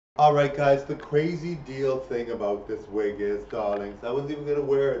Alright guys, the crazy deal thing about this wig is, darlings, I wasn't even going to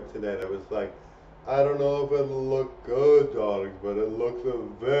wear it tonight. I was like, I don't know if it'll look good, darlings, but it looks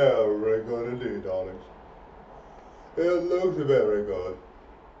very good indeed, darlings. It looks very good.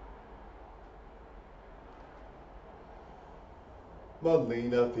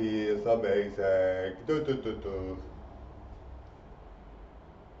 Melina feels amazing. Do, do, do, do.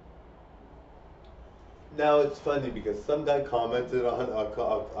 Now it's funny because some guy commented on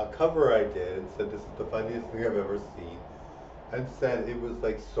a cover I did and said this is the funniest thing I've ever seen. And said it was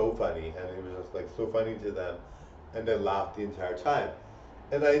like so funny and it was just like so funny to them and they laughed the entire time.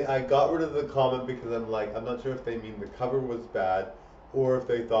 And I got rid of the comment because I'm like, I'm not sure if they mean the cover was bad or if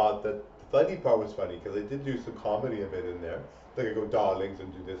they thought that the funny part was funny because I did do some comedy of it in there. Like I go darlings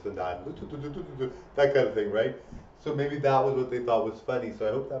and do this and that, that kind of thing, right? So maybe that was what they thought was funny. So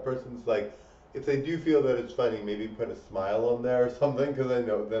I hope that person's like, if they do feel that it's funny, maybe put a smile on there or something because I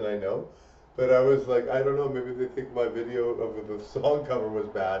know, then I know. But I was like, I don't know, maybe they think my video of the song cover was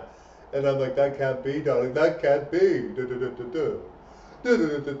bad. And I'm like, that can't be, darling, that can't be.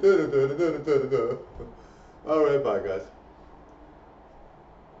 Alright, bye guys.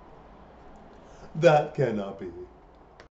 That cannot be.